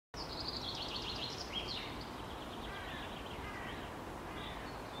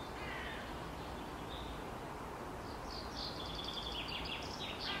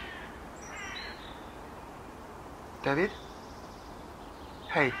David?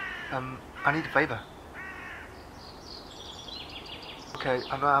 Hey, I need a favor. Okay,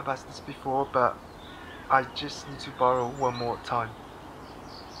 I know I've asked this before, but I just need to borrow one more time.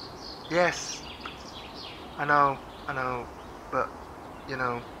 Yes, I know, but, you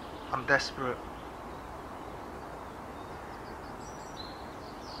know, I'm desperate.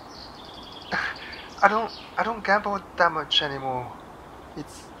 I don't gamble that much anymore.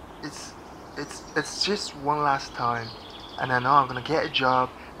 It's, it's, it's just one last time, and I know I'm gonna get a job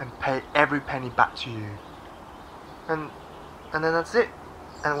and pay every penny back to you. And, and then that's it,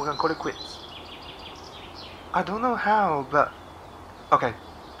 and we're gonna call it quits. I don't know how, but okay,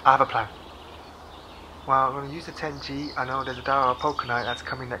 I have a plan. Well, I'm gonna use the 10G. I know there's a Dara poker night that's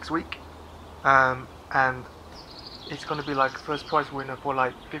coming next week, and it's gonna be like first prize winner for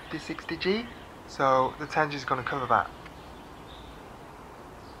like 50, 60G. So the 10G is gonna cover that.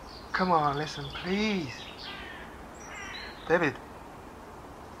 Come on, listen, please. David.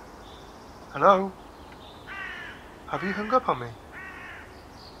 Hello? Have you hung up on me?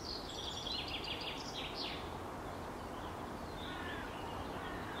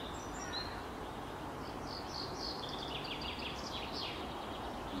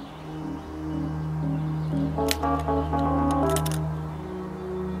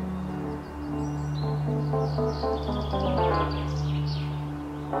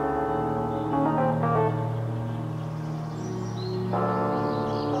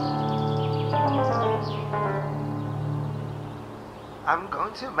 I'm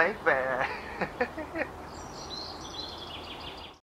going to make fair.